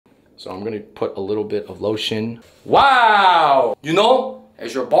So I'm gonna put a little bit of lotion. Wow! You know,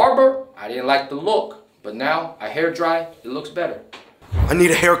 as your barber, I didn't like the look, but now I hair dry, it looks better. I need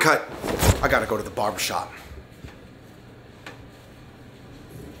a haircut. I gotta go to the barber shop.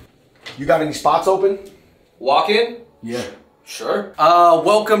 You got any spots open? Walk in? Yeah. Sure.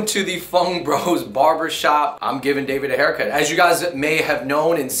 Welcome to the Fung Bros barber shop. I'm giving David a haircut. As you guys may have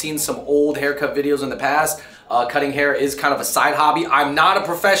known and seen some old haircut videos in the past, cutting hair is kind of a side hobby. I'm not a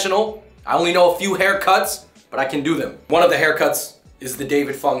professional. I only know a few haircuts, but I can do them. One of the haircuts is the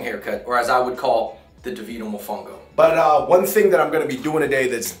David Fung haircut, or as I would call, the DeVito Mofongo. But one thing that I'm gonna be doing today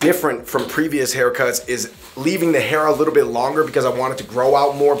that's different from previous haircuts is leaving the hair a little bit longer because I want it to grow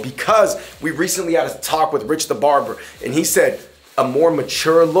out more, because we recently had a talk with Rich the barber and he said a more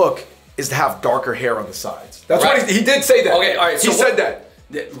mature look is to have darker hair on the sides. That's right. What he did say that. Okay, all right. He said that.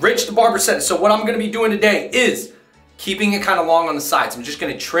 Rich the barber said it. So what I'm gonna be doing today is keeping it kind of long on the sides. I'm just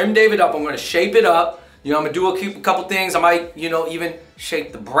gonna trim David up. I'm gonna shape it up. You know, I'm gonna do a couple things. I might, you know, even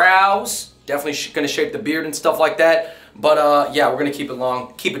shape the brows. Definitely gonna shape the beard and stuff like that. But yeah, we're gonna keep it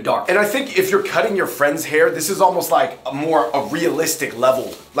long, keep it dark. And I think if you're cutting your friend's hair, this is almost like a realistic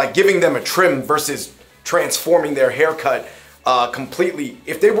level. Like giving them a trim versus transforming their haircut completely.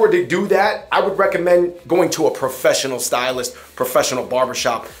 If they were to do that, I would recommend going to a professional stylist, professional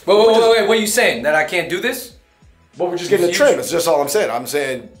barbershop. Wait, what are you saying? That I can't do this? Well, we're just getting a trim, that's just all I'm saying. I'm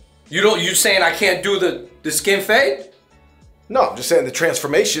saying... You saying I can't do the skin fade? No, I'm just saying the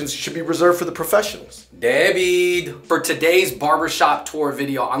transformations should be reserved for the professionals. David. For today's barbershop tour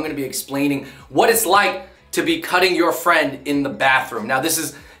video, I'm gonna be explaining what it's like to be cutting your friend in the bathroom. Now this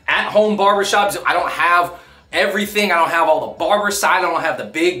is at-home barbershops. I don't have everything. I don't have all the barber side. I don't have the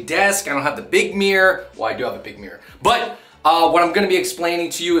big desk. I don't have the big mirror. Well, I do have a big mirror. But what I'm gonna be explaining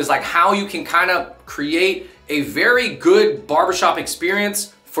to you is like how you can kind of create a very good barbershop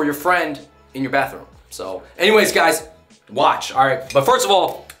experience for your friend in your bathroom. So anyways, guys, watch, all right? But first of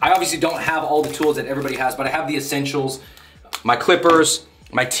all, I obviously don't have all the tools that everybody has, but I have the essentials, my clippers,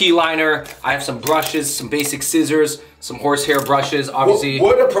 my T-liner, I have some brushes, some basic scissors, some horsehair brushes, obviously.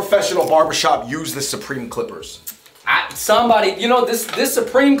 Would a professional barbershop use the Supreme clippers? Somebody, you know, this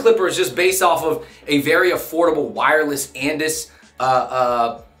Supreme clipper is just based off of a very affordable wireless Andis,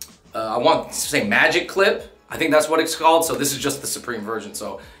 I want to say magic clip. I think that's what it's called. So this is just the Supreme version.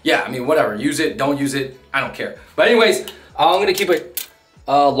 So yeah, I mean, whatever, use it, don't use it, I don't care. But anyways, I'm gonna keep it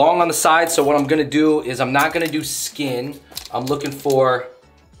long on the side. So what I'm gonna do is I'm not gonna do skin. I'm looking for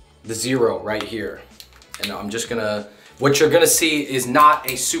the 0 right here. And I'm just gonna, what you're gonna see is not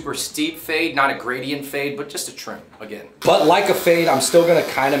a super steep fade, not a gradient fade, but just a trim again. But like a fade, I'm still gonna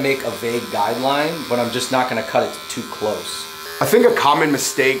kind of make a vague guideline, but I'm just not gonna cut it too close. I think a common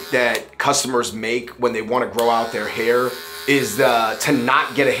mistake that customers make when they want to grow out their hair is to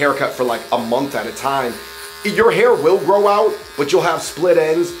not get a haircut for like a month at a time. Your hair will grow out, but you'll have split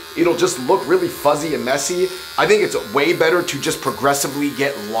ends. It'll just look really fuzzy and messy. I think it's way better to just progressively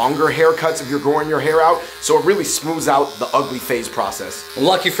get longer haircuts if you're growing your hair out, so it really smooths out the ugly phase process.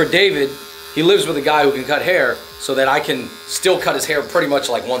 Lucky for David, he lives with a guy who can cut hair, so that I can still cut his hair pretty much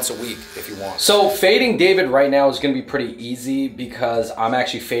like once a week if you want. So fading David right now is gonna be pretty easy because I'm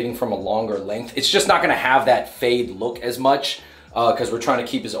actually fading from a longer length. It's just not gonna have that fade look as much because we're trying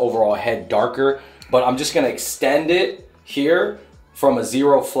to keep his overall head darker. But I'm just gonna extend it here from a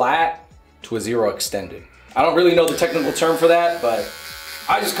 0 flat to a 0 extended. I don't really know the technical term for that, but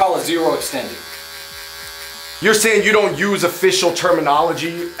I just call it 0 extended. You're saying you don't use official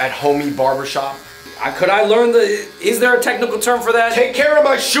terminology at Homie Barbershop? Could I learn is there a technical term for that? Take care of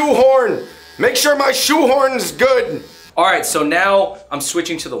my shoehorn. Make sure my shoehorn's good. All right, so now I'm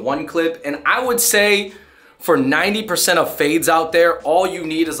switching to the 1 clip, and I would say for 90% of fades out there, all you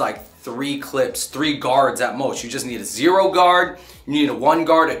need is like 3 clips, 3 guards at most. You just need a 0 guard, you need a 1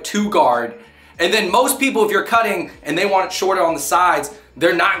 guard, a 2 guard, and then most people, if you're cutting and they want it shorter on the sides,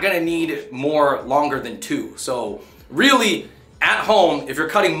 they're not gonna need more longer than 2. So really, at home, if you're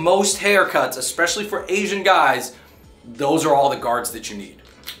cutting most haircuts, especially for Asian guys, those are all the guards that you need.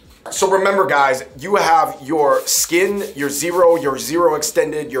 So remember guys, you have your skin, your 0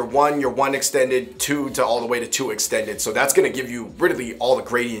 extended, your 1 extended, 2 to all the way to 2 extended. So that's gonna give you really all the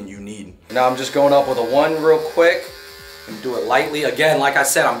gradient you need. Now I'm just going up with a 1 real quick and do it lightly. Again, like I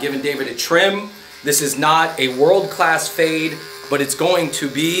said, I'm giving David a trim. This is not a world-class fade, but it's going to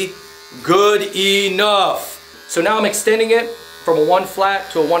be good enough. So now I'm extending it from a 1 flat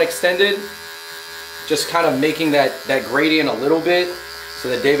to a 1 extended, just kind of making that gradient a little bit so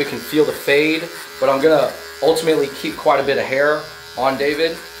that David can feel the fade. But I'm gonna ultimately keep quite a bit of hair on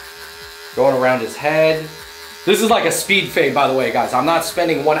David, going around his head, This is like a speed fade, by the way, guys. I'm not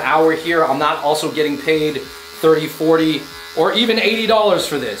spending 1 hour here. I'm not also getting paid 30, 40, or even $80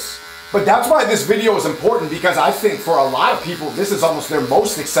 for this. But that's why this video is important, because I think for a lot of people, this is almost their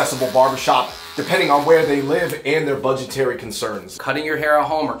most accessible barbershop, depending on where they live and their budgetary concerns. Cutting your hair at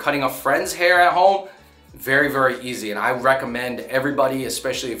home or cutting a friend's hair at home, very, very easy. And I recommend everybody,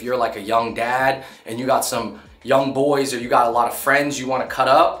 especially if you're like a young dad and you got some young boys or you got a lot of friends you want to cut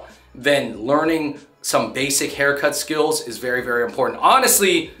up, then learning some basic haircut skills is very, very important.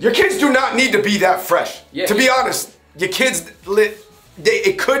 Honestly, your kids do not need to be that fresh. Yeah, to be honest, your kids,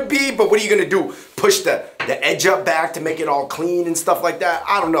 it could be, but what are you gonna do? Push the edge up back to make it all clean and stuff like that?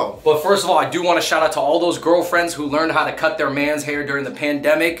 I don't know. But first of all, I do want to shout out to all those girlfriends who learned how to cut their man's hair during the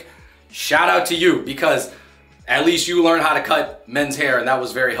pandemic. Shout out to you, because at least you learned how to cut men's hair, and that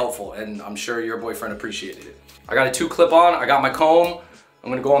was very helpful, and I'm sure your boyfriend appreciated it. I got a 2 clip on, I got my comb, I'm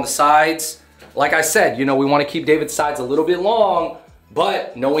gonna go on the sides. Like I said, you know, we want to keep David's sides a little bit long,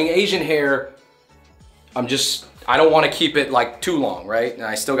 but knowing Asian hair, I don't want to keep it like too long, right? And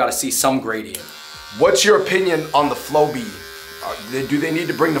I still got to see some gradient. What's your opinion on the Flowbee? Do they need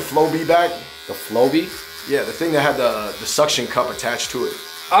to bring the Flowbee back? The Flowbee? Yeah, the thing that had the suction cup attached to it.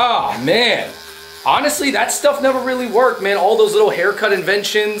 Oh, man. Honestly, that stuff never really worked, man. All those little haircut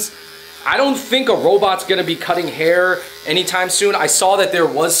inventions. I don't think a robot's going to be cutting hair anytime soon. I saw that there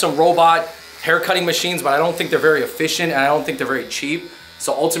was some robot hair cutting machines, but I don't think they're very efficient and I don't think they're very cheap.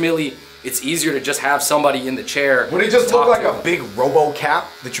 So ultimately, it's easier to just have somebody in the chair. Would it just look like a big robo cap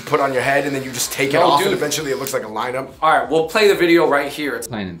that you put on your head and then you just take it off and eventually it looks like a lineup? All right, we'll play the video right here. It's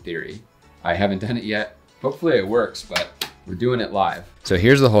fine in theory. I haven't done it yet. Hopefully it works, but we're doing it live. So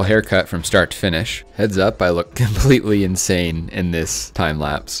here's the whole haircut from start to finish. Heads up, I look completely insane in this time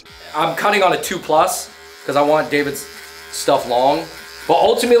lapse. I'm cutting on a 2+ because I want David's stuff long. But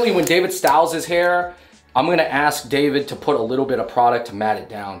ultimately, when David styles his hair, I'm gonna ask David to put a little bit of product to mat it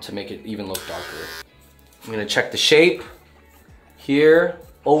down to make it even look darker. I'm gonna check the shape here.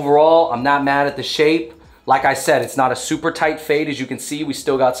 Overall, I'm not mad at the shape. Like I said, it's not a super tight fade. As you can see, we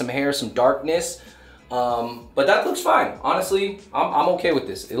still got some hair, some darkness. But that looks fine. Honestly, I'm okay with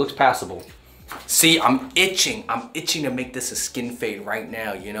this. It looks passable. See, I'm itching. I'm itching to make this a skin fade right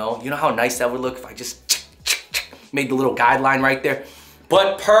now, you know? You know how nice that would look if I just made the little guideline right there?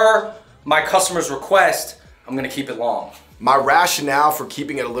 But per my customer's request, I'm gonna keep it long. My rationale for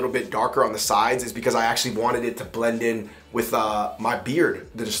keeping it a little bit darker on the sides is because I actually wanted it to blend in with my beard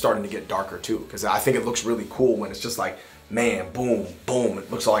that is starting to get darker too. Because I think it looks really cool when it's just like, man, boom, boom.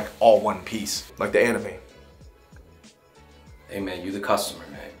 It looks like all one piece, like the anime. Hey man, you the customer,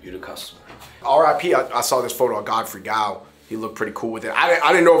 man. You the customer. RIP, I saw this photo of Godfrey Gao. He looked pretty cool with it.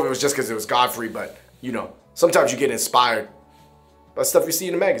 I didn't know if it was just because it was Godfrey, but you know, sometimes you get inspired by stuff you see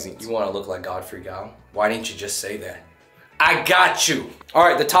in the magazines. You want to look like Godfrey Gao? Why didn't you just say that? I got you. All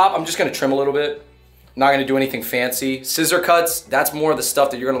right, the top, I'm just gonna trim a little bit. Not gonna do anything fancy. Scissor cuts, that's more of the stuff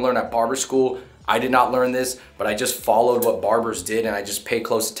that you're gonna learn at barber school. I did not learn this, but I just followed what barbers did and I just pay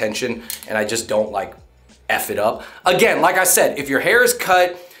close attention and I just don't like F it up. Again, like I said, if your hair is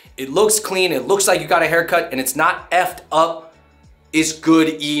cut, it looks clean, it looks like you got a haircut and it's not effed up, it's good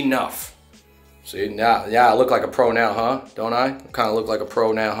enough. See, now, yeah, I look like a pro now, huh? Don't I? I kind of look like a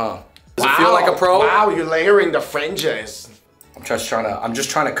pro now, huh? Does it feel like a pro? Wow, you're layering the fringes. I'm just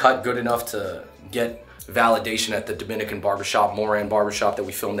trying to cut good enough to get validation at the Dominican barbershop, Moran barbershop that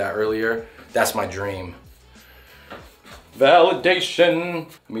we filmed at earlier. That's my dream. Validation.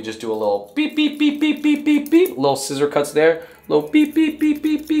 Let me just do a little beep, beep, beep, beep, beep, beep, beep. Little scissor cuts there. Little beep, beep, beep,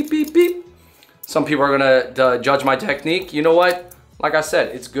 beep, beep, beep, beep. Some people are gonna judge my technique. You know what? Like I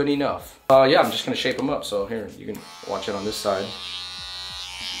said, it's good enough. Yeah, I'm just gonna shape them up. So here, you can watch it on this side.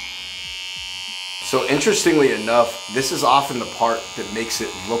 So interestingly enough, this is often the part that makes it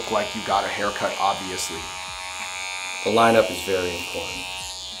look like you got a haircut, obviously. The lineup is very important.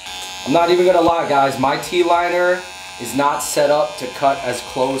 I'm not even gonna lie, guys. My T-liner is not set up to cut as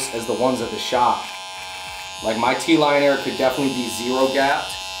close as the ones at the shop. Like my T-liner could definitely be zero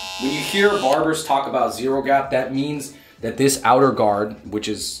gapped. When you hear barbers talk about zero gap, that means that this outer guard, which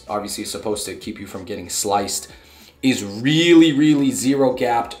is obviously supposed to keep you from getting sliced, is really, really zero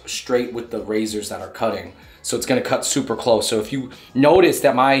gapped straight with the razors that are cutting. So it's gonna cut super close. So if you notice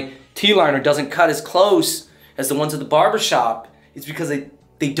that my T-liner doesn't cut as close as the ones at the barbershop, it's because they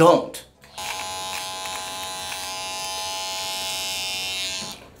don't.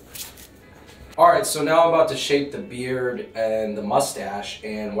 All right, so now I'm about to shape the beard and the mustache,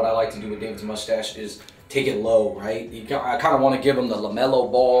 and what I like to do with David's mustache is take it low, right? I kind of want to give him the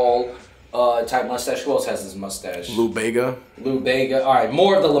LaMelo Ball type mustache. Who else has this mustache? Lou Bega. Lou Bega. All right,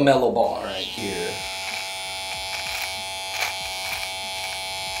 more of the LaMelo Ball right here.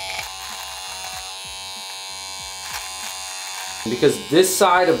 Because this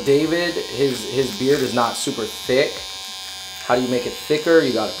side of David, his beard is not super thick. How do you make it thicker?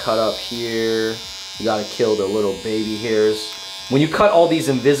 You gotta cut up here. You gotta kill the little baby hairs. When you cut all these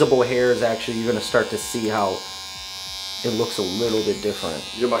invisible hairs, actually, you're gonna start to see how it looks a little bit different.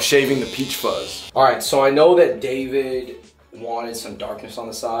 You're about shaving the peach fuzz. All right, so I know that David wanted some darkness on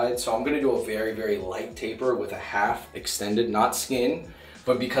the side, so I'm gonna do a very, very light taper with a half extended, not skin,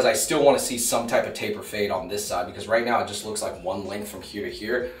 but because I still wanna see some type of taper fade on this side, because right now it just looks like one length from here to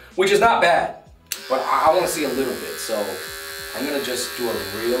here, which is not bad, but I wanna see a little bit, so I'm gonna just do a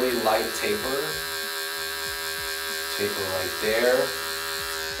really light taper. Taper right there.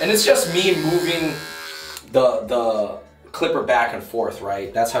 And it's just me moving the clipper back and forth,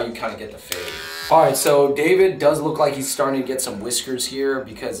 right? That's how you kind of get the fade. All right, so David does look like he's starting to get some whiskers here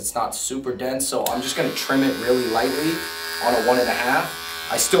because it's not super dense, so I'm just gonna trim it really lightly on a 1.5.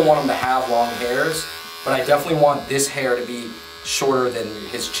 I still want him to have long hairs, but I definitely want this hair to be shorter than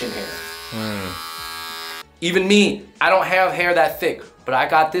his chin hair. Even me, I don't have hair that thick, but I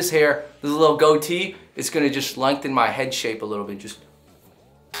got this hair, this little goatee. It's gonna just lengthen my head shape a little bit.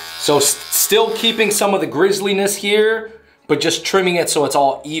 So still keeping some of the grizzliness here, but just trimming it so it's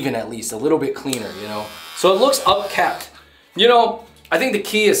all even at least, a little bit cleaner, you know? So it looks upkept. You know, I think the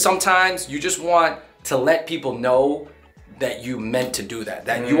key is sometimes you just want to let people know that you meant to do that,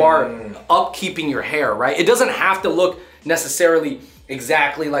 that you are upkeeping your hair, right? It doesn't have to look necessarily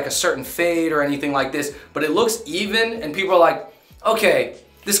exactly like a certain fade or anything like this, but it looks even and people are like, okay,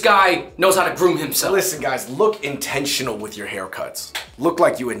 this guy knows how to groom himself. Listen guys, look intentional with your haircuts. Look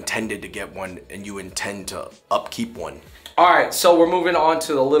like you intended to get one and you intend to upkeep one. All right, so we're moving on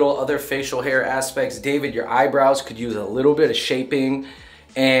to the little other facial hair aspects. David, your eyebrows could use a little bit of shaping.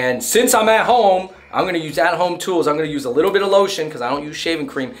 And since I'm at home, I'm gonna use at-home tools. I'm gonna use a little bit of lotion because I don't use shaving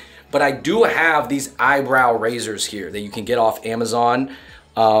cream, but I do have these eyebrow razors here that you can get off Amazon.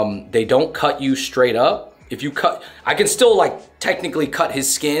 They don't cut you straight up. If you cut, I can still like technically cut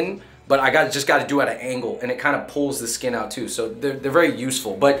his skin, but I just gotta do it at an angle and it kind of pulls the skin out too. So they're very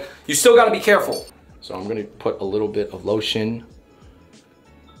useful, but you still gotta be careful. So I'm gonna put a little bit of lotion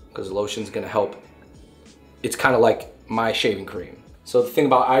because lotion's gonna help. It's kind of like my shaving cream. So the thing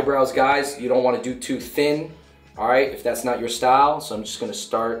about eyebrows, guys, you don't wanna do too thin, all right, if that's not your style. So I'm just gonna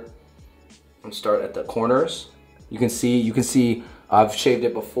start at the corners. You can see I've shaved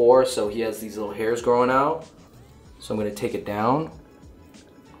it before, so he has these little hairs growing out. So I'm gonna take it down.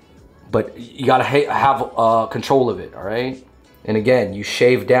 But you gotta have control of it, all right? And again, you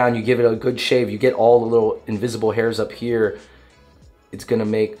shave down, you give it a good shave, you get all the little invisible hairs up here. It's gonna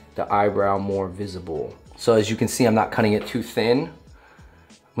make the eyebrow more visible. So as you can see, I'm not cutting it too thin.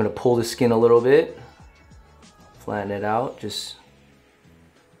 I'm gonna pull the skin a little bit, flatten it out, just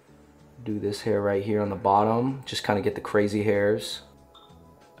do this hair right here on the bottom, just kind of get the crazy hairs.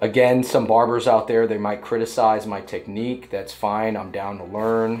 Again, some barbers out there, they might criticize my technique. That's fine, I'm down to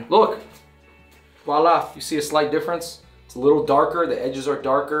learn. Look, voila, you see a slight difference? It's a little darker, the edges are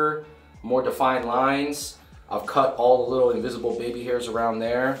darker, more defined lines. I've cut all the little invisible baby hairs around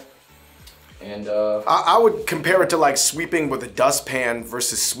there. And I would compare it to like sweeping with a dustpan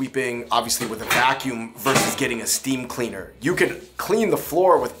versus sweeping obviously with a vacuum versus getting a steam cleaner. You could clean the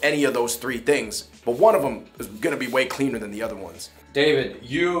floor with any of those three things, but one of them is gonna be way cleaner than the other ones. David,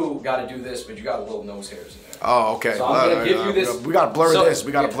 you gotta do this, but you got little nose hairs in there. Oh, okay. So I'm gonna give you this. We gotta blur this.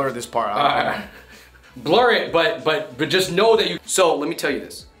 We gotta blur this part out. Blur it, but just know that you. So let me tell you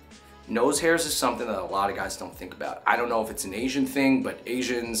this. Nose hairs is something that a lot of guys don't think about. I don't know if it's an Asian thing, but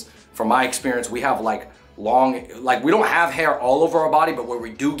Asians, from my experience, we have like long, like we don't have hair all over our body, but where we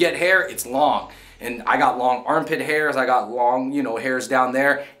do get hair, it's long. And I got long armpit hairs, I got long, you know, hairs down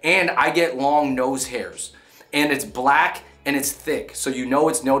there, and I get long nose hairs. And it's black and it's thick, so you know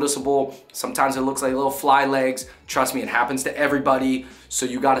it's noticeable. Sometimes it looks like little fly legs. Trust me, it happens to everybody. So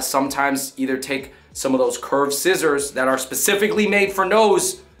you gotta sometimes either take some of those curved scissors that are specifically made for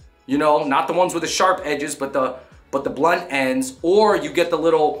nose, you know, not the ones with the sharp edges, but the blunt ends, or you get the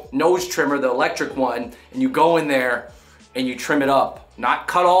little nose trimmer, the electric one, and you go in there and you trim it up. Not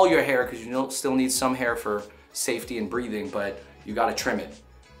cut all your hair, because you still need some hair for safety and breathing, but you gotta trim it.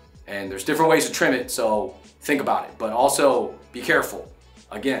 And there's different ways to trim it, so think about it. But also be careful,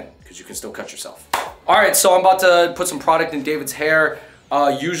 again, because you can still cut yourself. All right, so I'm about to put some product in David's hair.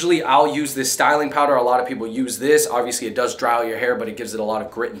 Usually I'll use this styling powder. A lot of people use this. Obviously it does dry out your hair, but it gives it a lot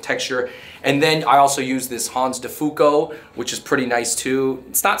of grit and texture. And then I also use this Hans de Foucault, which is pretty nice too.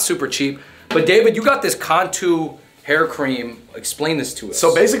 It's not super cheap. But David, you got this Cantu hair cream. Explain this to us.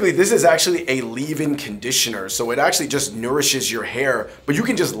 So basically, this is actually a leave-in conditioner. So it actually just nourishes your hair, but you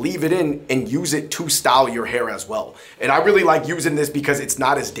can just leave it in and use it to style your hair as well. And I really like using this because it's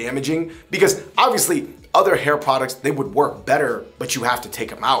not as damaging, because obviously other hair products, they would work better, but you have to take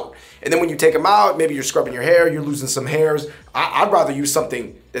them out. And then when you take them out, maybe you're scrubbing your hair, you're losing some hairs. I'd rather use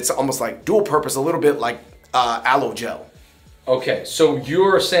something that's almost like dual purpose, a little bit like aloe gel. Okay, so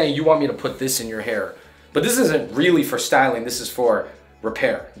you're saying you want me to put this in your hair, but this isn't really for styling, this is for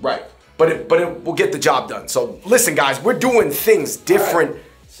repair. Right, but it will get the job done. So listen guys, we're doing things different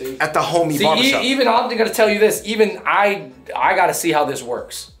at the homie barbershop. Even I'm gonna tell you this, even I gotta see how this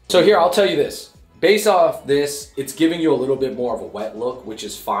works. So here, I'll tell you this. Based off this, it's giving you a little bit more of a wet look, which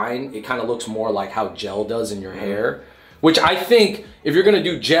is fine. It kind of looks more like how gel does in your hair, which I think if you're gonna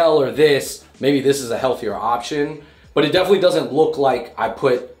do gel or this, maybe this is a healthier option, but it definitely doesn't look like I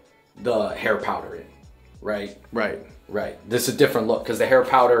put the hair powder in, right? Right. Right, this is a different look because the hair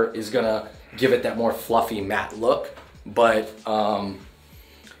powder is gonna give it that more fluffy matte look. But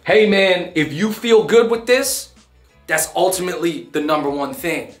hey man, if you feel good with this, that's ultimately the #1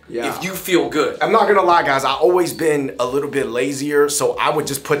 thing. Yeah. If you feel good. I'm not gonna lie guys, I've always been a little bit lazier, so I would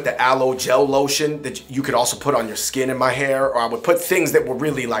just put the aloe gel lotion that you could also put on your skin in my hair, or I would put things that were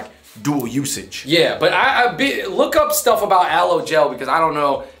really like dual usage. Yeah, but look up stuff about aloe gel, because I don't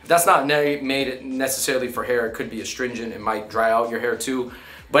know, if that's not made necessarily for hair, it could be astringent, it might dry out your hair too.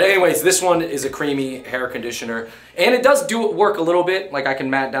 But anyways, this one is a creamy hair conditioner, and it does work a little bit, like I can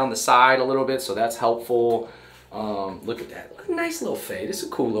mat down the side a little bit, so that's helpful. Look at that, nice little fade. It's a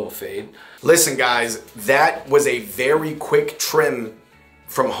cool little fade. Listen guys, that was a very quick trim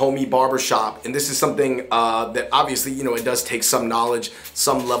from Homie Barbershop, and this is something that obviously, you know, it does take some knowledge,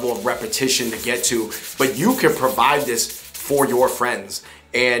 some level of repetition to get to, but you can provide this for your friends.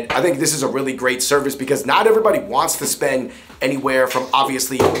 And I think this is a really great service because not everybody wants to spend anywhere from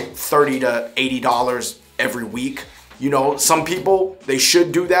obviously $30 to $80 every week. You know, some people, they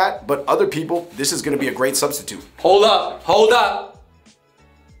should do that, but other people, this is gonna be a great substitute. Hold up.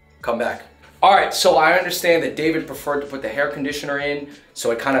 Come back. All right, so I understand that David preferred to put the hair conditioner in, so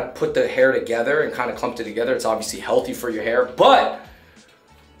it kind of put the hair together and kind of clumped it together. It's obviously healthy for your hair, but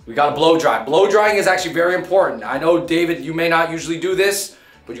we gotta blow dry. Blow drying is actually very important. I know, David, you may not usually do this,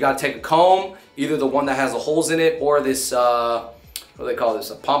 but you gotta take a comb, either the one that has the holes in it or this, what do they call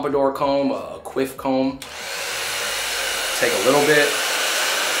this? A pompadour comb, a quiff comb. Take a little bit,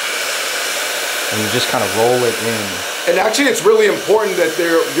 and you just kind of roll it in. And actually, it's really important that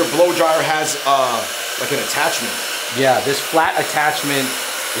your blow dryer has like an attachment. Yeah, this flat attachment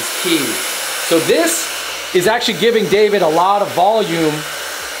is key. So this is actually giving David a lot of volume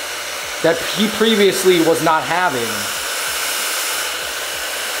that he previously was not having.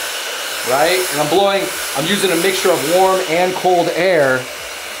 Right? And I'm using a mixture of warm and cold air.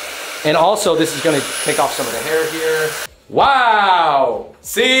 And also, this is gonna take off some of the hair here. Wow!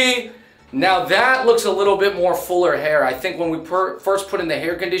 See? Now that looks a little bit more fuller hair. I think when we first put in the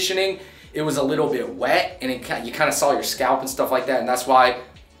hair conditioning, it was a little bit wet, and you kind of saw your scalp and stuff like that, and that's why,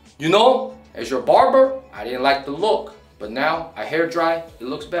 you know, as your barber, I didn't like the look, but now I hair dry, it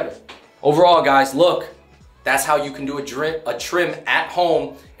looks better. Overall, guys, look, that's how you can do a trim at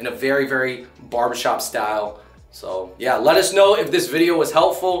home in a very, very barbershop style. So yeah, let us know if this video was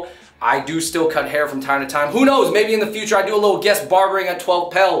helpful. I do still cut hair from time to time. Who knows, maybe in the future I do a little guest barbering at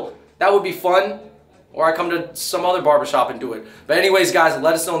 12 Pel. That would be fun. Or I come to some other barbershop and do it. But anyways, guys,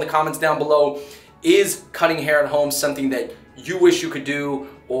 let us know in the comments down below. Is cutting hair at home something that you wish you could do,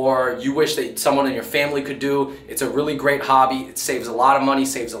 or you wish that someone in your family could do? It's a really great hobby. It saves a lot of money,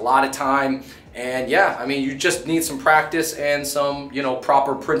 saves a lot of time. And yeah, I mean, you just need some practice and some, you know,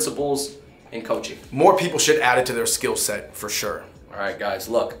 proper principles in coaching. More people should add it to their skill set for sure. All right, guys,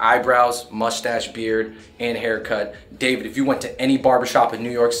 look, eyebrows, mustache, beard, and haircut. David, if you went to any barbershop in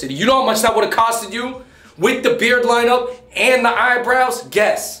New York City, you know how much that would have costed you? With the beard lineup and the eyebrows?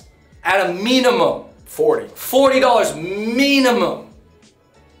 Guess, at a minimum. $40 minimum.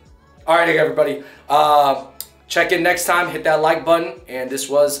 All right, everybody. Check in next time, hit that like button, and this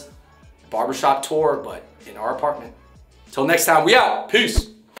was Barbershop Tour, but in our apartment. Till next time, we out. Peace.